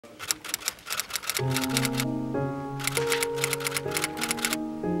Hi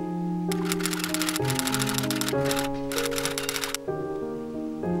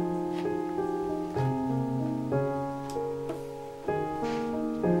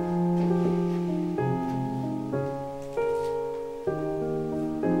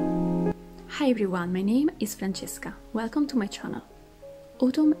everyone, my name is Francesca. Welcome to my channel.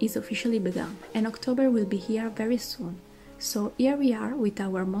 Autumn is officially begun and October will be here very soon. So here we are with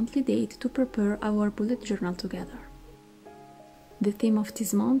our monthly date to prepare our bullet journal together. The theme of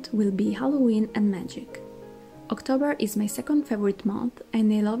this month will be Halloween and magic. October is my second favorite month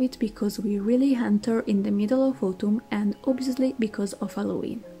and I love it because we really enter in the middle of autumn and obviously because of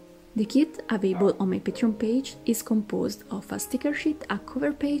Halloween. The kit available on my Patreon page is composed of a sticker sheet, a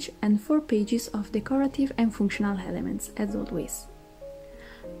cover page and 4 pages of decorative and functional elements, as always.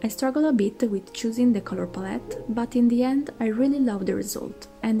 I struggle a bit with choosing the color palette, but in the end I really love the result,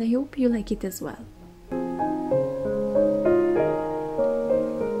 and I hope you like it as well.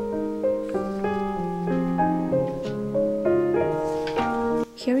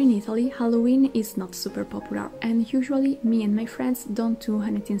 Here in Italy, Halloween is not super popular and usually me and my friends don't do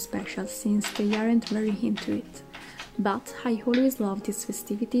anything special since they aren't very into it. But I always loved this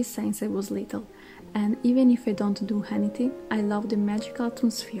festivity since I was little, and even if I don't do anything, I love the magical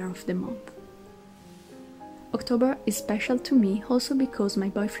atmosphere of the month. October is special to me also because my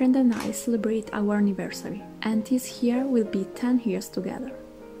boyfriend and I celebrate our anniversary, and this year will be 10 years together.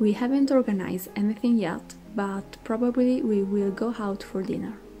 We haven't organized anything yet, but probably we will go out for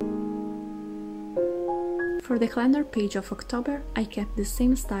dinner. For the calendar page of October, I kept the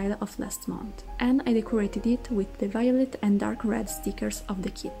same style of last month, and I decorated it with the violet and dark red stickers of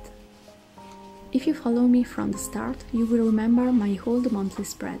the kit. If you follow me from the start, you will remember my old monthly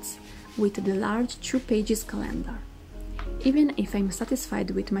spreads, with the large 2 pages calendar. Even if I'm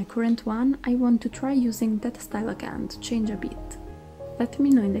satisfied with my current one, I want to try using that style again to change a bit. Let me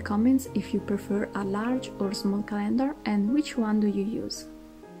know in the comments if you prefer a large or small calendar and which one do you use.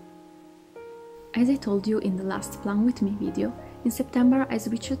 As I told you in the last Plan With Me video, in September I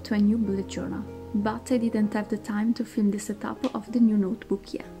switched to a new bullet journal, but I didn't have the time to film the setup of the new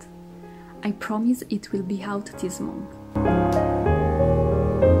notebook yet. I promise it will be out this month.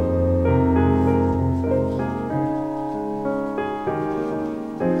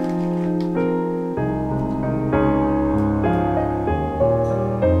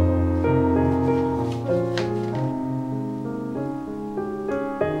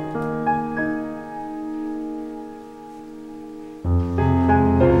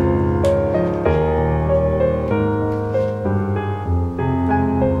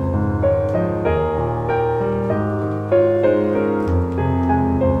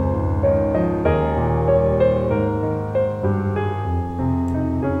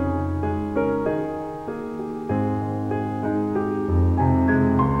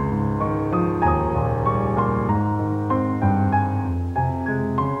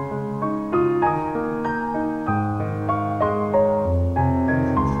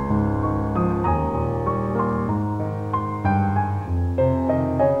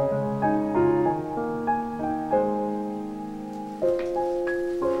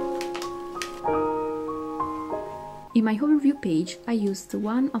 In my overview page, I used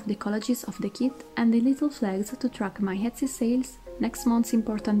one of the collages of the kit and the little flags to track my Etsy sales, next month's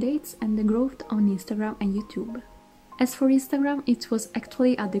important dates and the growth on Instagram and YouTube. As for Instagram, it was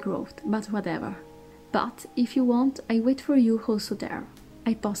actually at the growth, but whatever. But if you want, I wait for you also there.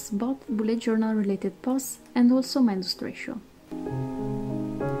 I post both bullet journal related posts and also my illustration.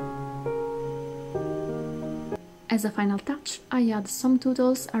 As a final touch, I add some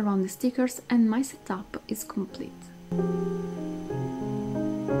doodles around the stickers and my setup is complete.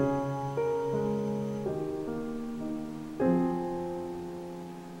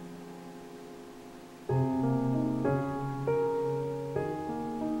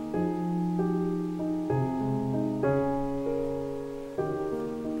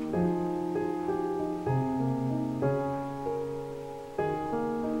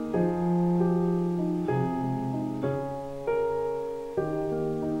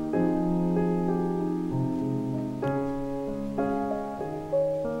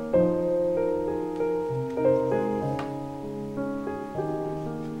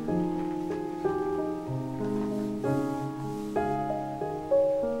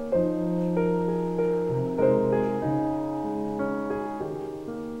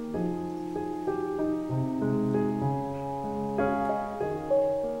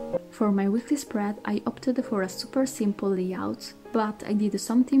 For my weekly spread, I opted for a super simple layout, but I did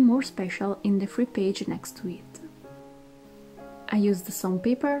something more special in the free page next to it. I used some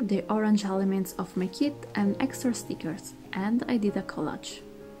paper, the orange elements of my kit and extra stickers, and I did a collage.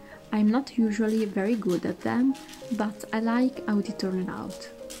 I'm not usually very good at them, but I like how it turned out.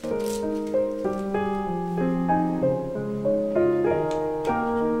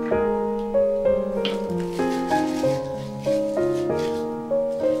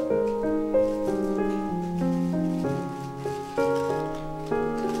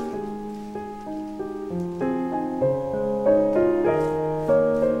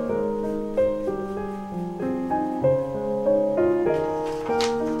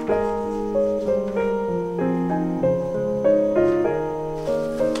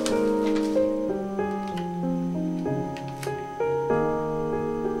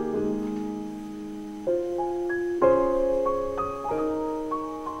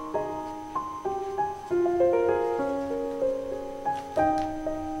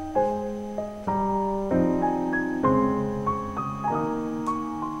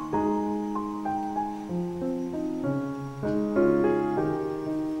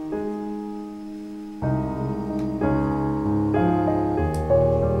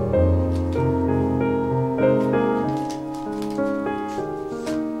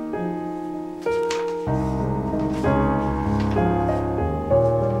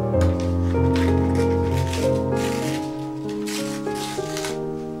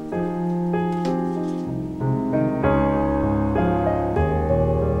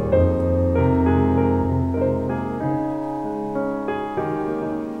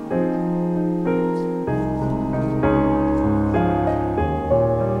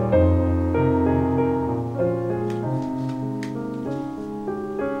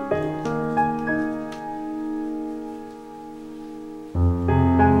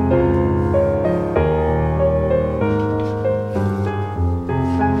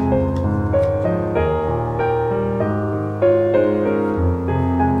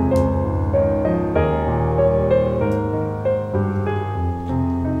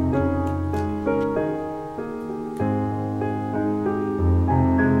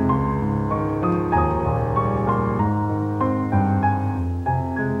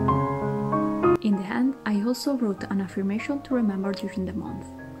 In the end, I also wrote an affirmation to remember during the month.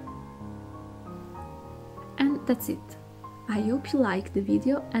 And that's it. I hope you liked the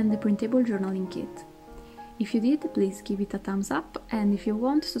video and the printable journaling kit. If you did, please give it a thumbs up, and if you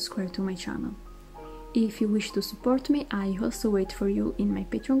want, subscribe to my channel. If you wish to support me, I also wait for you in my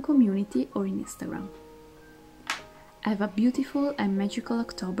Patreon community or in Instagram. Have a beautiful and magical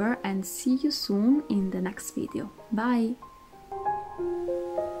October, and see you soon in the next video. Bye!